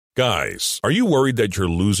Guys, are you worried that you're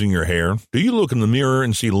losing your hair? Do you look in the mirror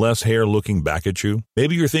and see less hair looking back at you?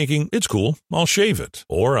 Maybe you're thinking, it's cool, I'll shave it.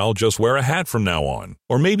 Or I'll just wear a hat from now on.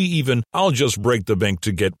 Or maybe even, I'll just break the bank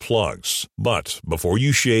to get plugs. But before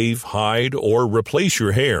you shave, hide, or replace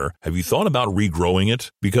your hair, have you thought about regrowing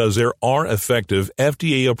it? Because there are effective,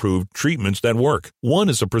 FDA-approved treatments that work. One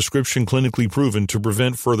is a prescription clinically proven to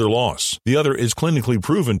prevent further loss. The other is clinically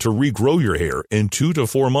proven to regrow your hair in 2 to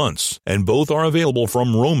 4 months. And both are available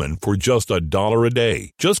from Roman for just $1 a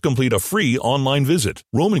day. Just complete a free online visit.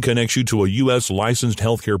 Roman connects you to a U.S. licensed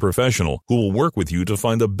healthcare professional who will work with you to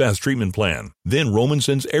find the best treatment plan. Then Roman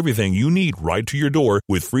sends everything you need right to your door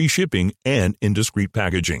with free shipping and in discreet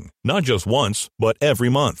packaging. Not just once, but every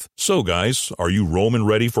month. So guys, are you Roman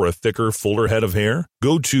ready for a thicker, fuller head of hair?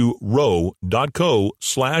 Go to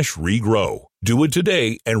ro.co/regrow. Do it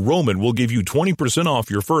today, and Roman will give you 20%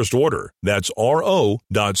 off your first order. That's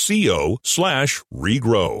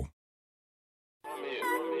ro.co/regrow.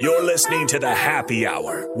 You're listening to The Happy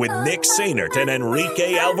Hour with Nick Sainert and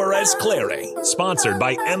Enrique Alvarez Clary, sponsored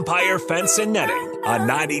by Empire Fence and Netting on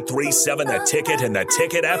 93.7 The Ticket and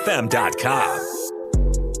theticketfm.com.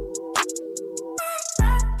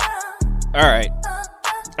 All right,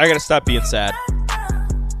 I gotta stop being sad.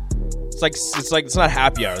 It's not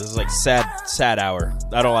happy hour. This is like sad hour.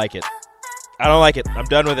 I don't like it. I'm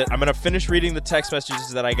done with it. I'm gonna finish reading the text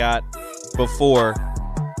messages that I got before,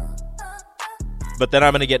 but then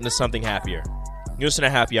I'm gonna get into something happier. You listen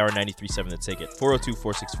to Happy Hour 93.7 The Ticket,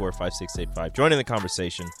 402-464-5685. Join in the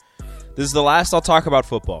conversation. This is the last I'll talk about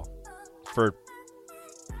football for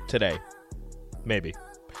today. Maybe.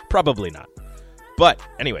 Probably not. But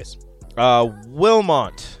anyways,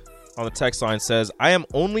 Wilmont on the text line says, I am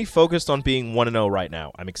only focused on being 1-0 right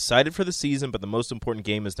now. I'm excited for the season, but the most important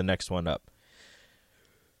game is the next one up.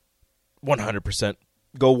 100%.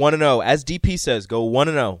 Go 1-0. As DP says, go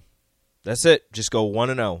 1-0. That's it. Just go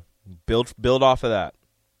 1-0. Build off of that.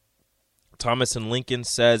 Thomas in Lincoln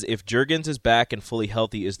says, if Juergens is back and fully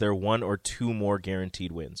healthy, is there 1 or 2 more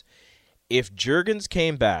guaranteed wins? If Juergens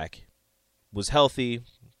came back, was healthy,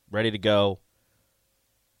 ready to go,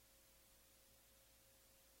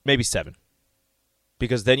 maybe 7.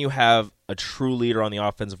 Because then you have a true leader on the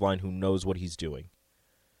offensive line who knows what he's doing.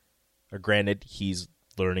 Or granted, he's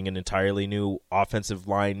learning an entirely new offensive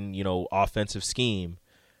line, offensive scheme.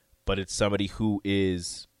 But it's somebody who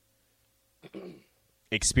is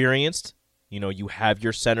experienced. You have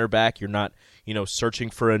your center back. You're not, searching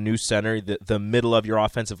for a new center. The middle of your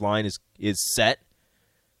offensive line is set.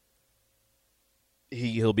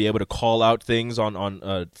 He'll be able to call out things on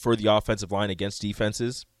for the offensive line against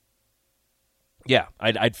defenses. Yeah,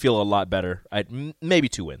 I'd feel a lot better. Maybe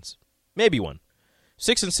 2 wins, maybe 1,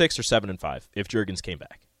 6-6 or 7-5 if Juergens came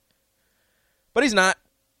back, but he's not.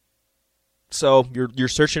 So you're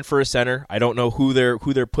searching for a center. I don't know who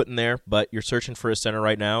they're putting there, but you're searching for a center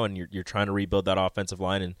right now, and you're trying to rebuild that offensive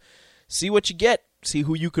line and see what you get. See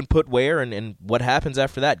who you can put where and what happens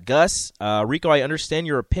after that. Gus, Rico, I understand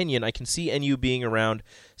your opinion. I can see NU being around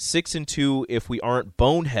 6-2 if we aren't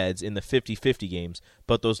boneheads in the 50-50 games.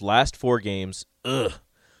 But those last 4 games,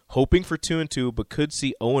 hoping for 2-2, but could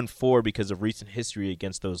see 0-4 because of recent history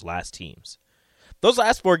against those last teams. Those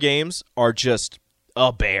last 4 games are just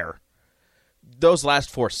a bear. Those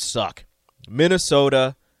last 4 suck.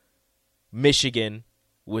 Minnesota, Michigan,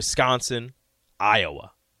 Wisconsin,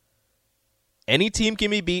 Iowa. Any team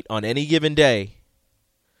can be beat on any given day,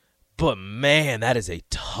 but man, that is a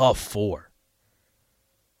tough 4.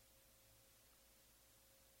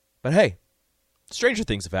 But hey, stranger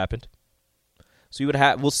things have happened. So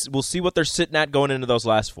we'll see what they're sitting at going into those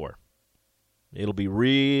last 4. It'll be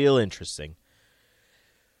real interesting,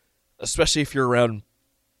 especially if you're around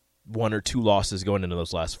 1 or 2 losses going into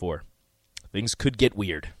those last 4. Things could get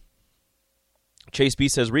weird. Chase B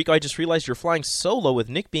says, Rico, I just realized you're flying solo with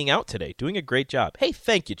Nick being out today. Doing a great job. Hey,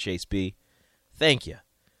 thank you, Chase B. Thank you.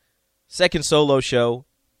 Second solo show.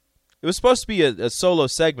 It was supposed to be a solo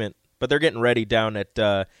segment, but they're getting ready down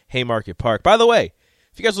at Haymarket Park. By the way,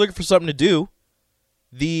 if you guys are looking for something to do,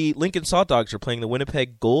 the Lincoln Salt Dogs are playing the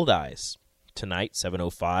Winnipeg Gold Eyes tonight,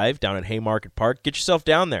 7:05, down at Haymarket Park. Get yourself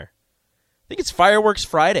down there. I think it's Fireworks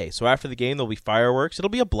Friday, so after the game there'll be fireworks. It'll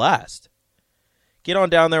be a blast. Get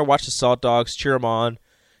on down there, watch the Salt Dogs, cheer them on.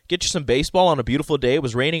 Get you some baseball on a beautiful day. It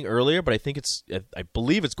was raining earlier, but I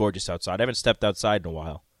believe it's gorgeous outside. I haven't stepped outside in a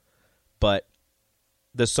while. But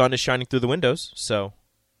the sun is shining through the windows, so.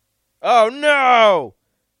 Oh, no!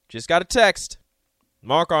 Just got a text.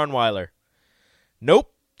 Mark Arnweiler.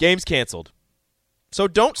 Nope, game's canceled. So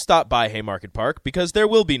don't stop by Haymarket Park because there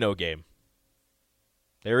will be no game.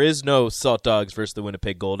 There is no Salt Dogs versus the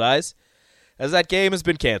Winnipeg Gold Eyes. as that game has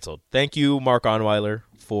been canceled. Thank you, Mark Onweiler,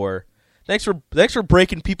 thanks for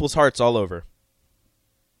breaking people's hearts all over.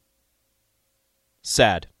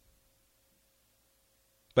 Sad.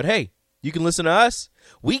 But hey, you can listen to us.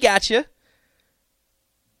 We got you.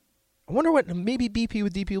 I wonder what maybe BP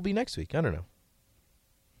with DP will be next week. I don't know.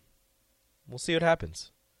 We'll see what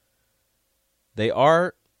happens.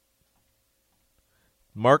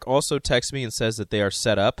 Mark also texts me and says that they are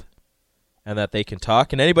set up and that they can talk.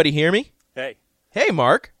 Can anybody hear me? Hey. Hey,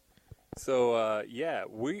 Mark. So,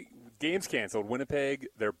 game's canceled. Winnipeg,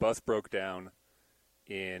 their bus broke down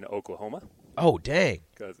in Oklahoma. Oh, dang.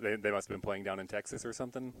 Because they must have been playing down in Texas or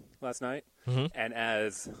something last night. Mm-hmm. And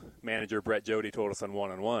as manager Brett Jody told us on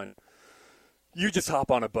one-on-one, you just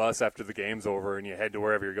hop on a bus after the game's over and you head to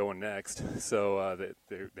wherever you're going next. So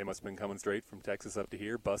they must have been coming straight from Texas up to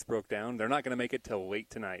here. Bus broke down. They're not going to make it till late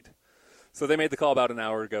tonight. So they made the call about an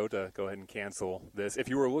hour ago to go ahead and cancel this. If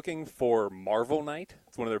you were looking for Marvel Night,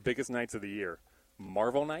 it's one of their biggest nights of the year.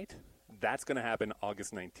 Marvel Night, that's going to happen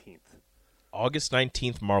August 19th. August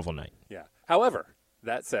 19th, Marvel Night. Yeah. However,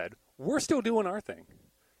 that said, we're still doing our thing.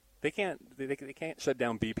 They can't shut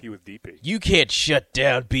down BP with DP. You can't shut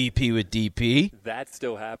down BP with DP. That's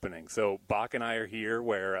still happening. So Bock and I are here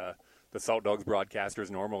where the Salt Dogs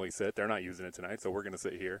broadcasters normally sit. They're not using it tonight, so we're going to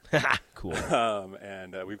sit here. Cool.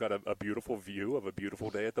 And we've got a beautiful view of a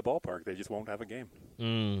beautiful day at the ballpark. They just won't have a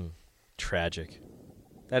game. Tragic.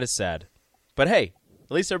 That is sad. But hey,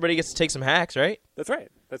 at least everybody gets to take some hacks, right? That's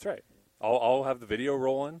right. I'll have the video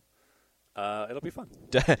rolling. It'll be fun.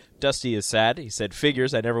 Dusty is sad. He said,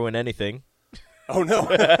 figures, I never win anything. Oh, no.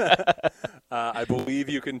 I believe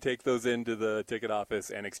you can take those into the ticket office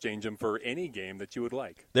and exchange them for any game that you would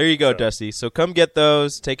like. There you go, Dusty. So come get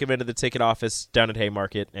those, take them into the ticket office down at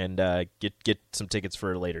Haymarket, and get some tickets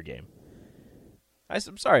for a later game.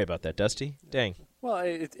 I'm sorry about that, Dusty. Dang. Well,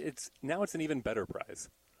 it's an even better prize.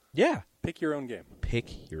 Yeah. Pick your own game.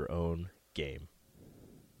 Pick your own game.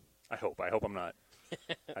 I hope I'm not.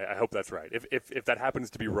 I hope that's right. If that happens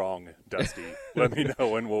to be wrong, Dusty, let me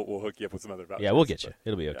know and we'll hook you up with some other vouchers. Yeah, we'll get you.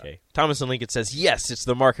 It'll be okay. Yeah. Thomas and Lincoln says, yes, it's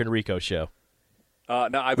the Mark and Rico show. No,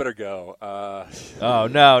 I better go. Oh,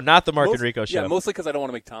 no, not the Mark and Rico show. Yeah, mostly because I don't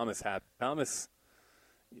want to make Thomas happy. Thomas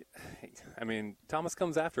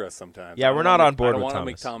comes after us sometimes. Yeah, we're not on board with Thomas. I don't want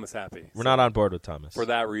to make Thomas happy. We're not on board with Thomas. For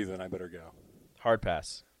that reason, I better go. Hard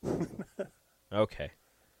pass. Okay.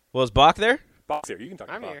 Well, is Bock there? Bock's here. You can talk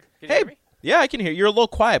to I'm Bock. here. Can you hear me? Yeah, I can hear you. You're a little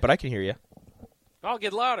quiet, but I can hear you. I'll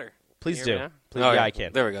get louder. Please do. Please, oh, yeah, I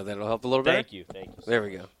can. There we go. That'll help a little bit. Thank you. There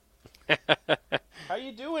we go. How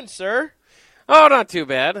you doing, sir? Oh, not too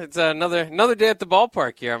bad. It's another day at the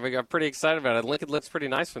ballpark here. I'm pretty excited about it. Lincoln looks pretty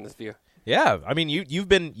nice from this view. Yeah, I mean you've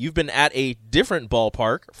been at a different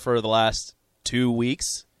ballpark for the last 2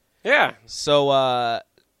 weeks. Yeah. So I'll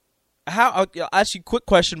ask you a quick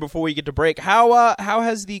question before we get to break. How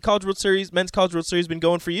has the men's College World Series been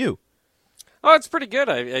going for you? Oh, it's pretty good.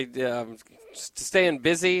 I'm just staying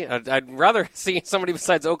busy. I'd rather see somebody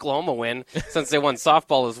besides Oklahoma win since they won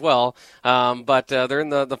softball as well. But they're in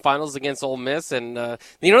the finals against Ole Miss. And,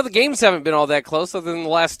 the games haven't been all that close other than the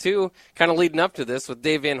last two kind of leading up to this with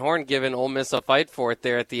Dave Van Horn giving Ole Miss a fight for it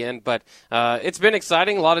there at the end. But it's been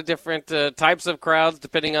exciting. A lot of different types of crowds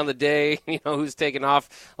depending on the day, who's taking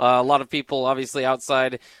off. A lot of people obviously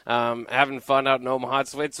outside having fun out in Omaha.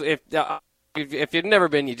 So if you've never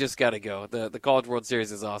been, you just got to go. The College World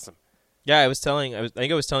Series is awesome. Yeah, I was telling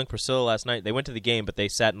Priscilla last night. They went to the game, but they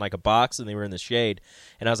sat in like a box and they were in the shade.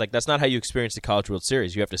 And I was like, that's not how you experience the College World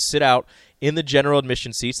Series. You have to sit out in the general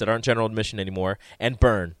admission seats that aren't general admission anymore and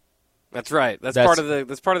burn. That's right. That's part of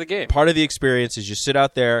the game. Part of the experience is you sit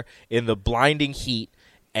out there in the blinding heat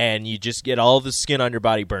and you just get all the skin on your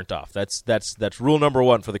body burnt off. That's rule number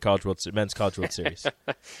one for the men's College World Series.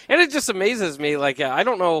 And it just amazes me. Like I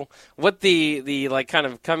don't know what the like kind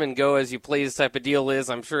of come and go as you please type of deal is.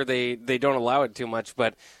 I'm sure they don't allow it too much,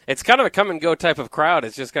 but it's kind of a come and go type of crowd.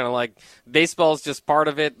 It's just kind of like baseball's just part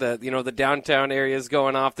of it. The downtown area is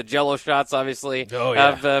going off. The Jello shots obviously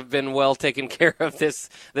have been well taken care of this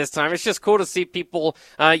time. It's just cool to see people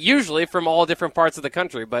usually from all different parts of the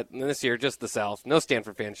country, but this year just the South. No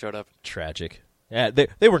Stanford fans showed up. Tragic. Yeah,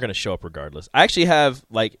 they were going to show up regardless. I actually have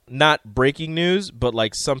like not breaking news, but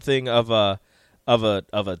like something of a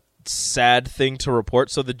sad thing to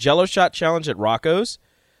report. So the Jello shot challenge at Rocco's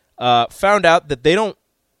found out that they don't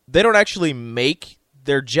actually make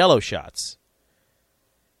their Jello shots.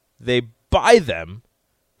 They buy them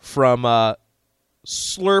from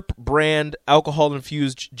Slurp brand alcohol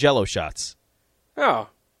infused Jello shots. Oh.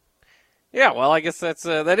 Yeah, well, I guess that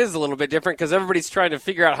is a little bit different because everybody's trying to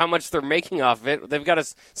figure out how much they're making off of it. They've got to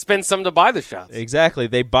spend some to buy the shots. Exactly.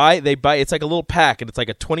 They buy. It's like a little pack, and it's like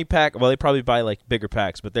a 20-pack. Well, they probably buy like bigger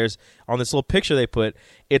packs, but there's on this little picture they put,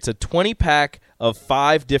 it's a 20-pack of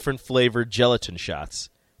 5 different flavored gelatin shots.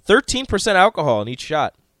 13% alcohol in each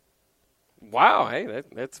shot. Wow, hey,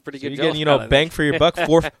 that's a pretty good. You're getting, bang for your buck.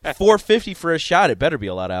 $4.50 for a shot. It better be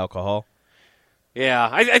a lot of alcohol. Yeah,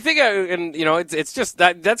 I think, it's just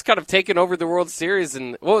that's kind of taken over the World Series.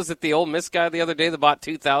 And what was it, the Ole Miss guy the other day that bought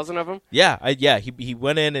 2,000 of them? Yeah, he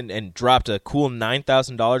went in and dropped a cool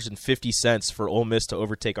 $9,000.50 for Ole Miss to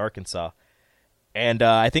overtake Arkansas, and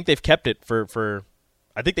I think they've kept it for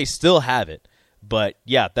I think they still have it, but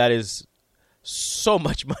yeah, that is so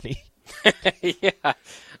much money. Yeah.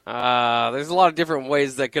 There's a lot of different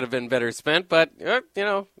ways that could have been better spent, but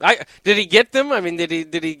did he get them? I mean, did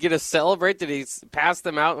he get to celebrate? Did he pass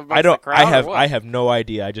them out? The crowd, I have no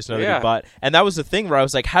idea. I just know that he bought, and that was the thing where I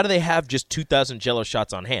was like, how do they have just 2,000 Jello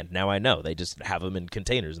shots on hand? Now I know they just have them in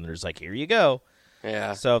containers, and they're just like, here you go.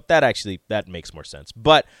 Yeah. So that makes more sense.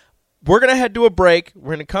 But we're gonna head to a break.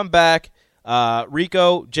 We're gonna come back.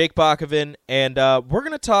 Rico, Jake Bakoven, and we're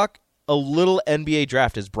gonna talk a little NBA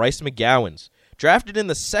draft as Bryce McGowan's drafted in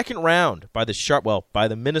the second round by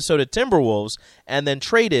the Minnesota Timberwolves and then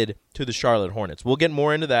traded to the Charlotte Hornets. We'll get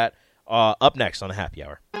more into that up next on the Happy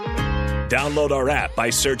Hour. Download our app by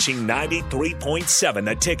searching 93.7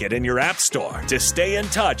 The Ticket in your app store to stay in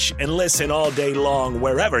touch and listen all day long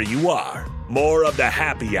wherever you are. More of the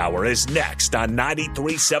Happy Hour is next on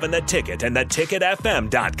 93.7 The Ticket and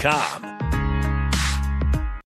theticketfm.com.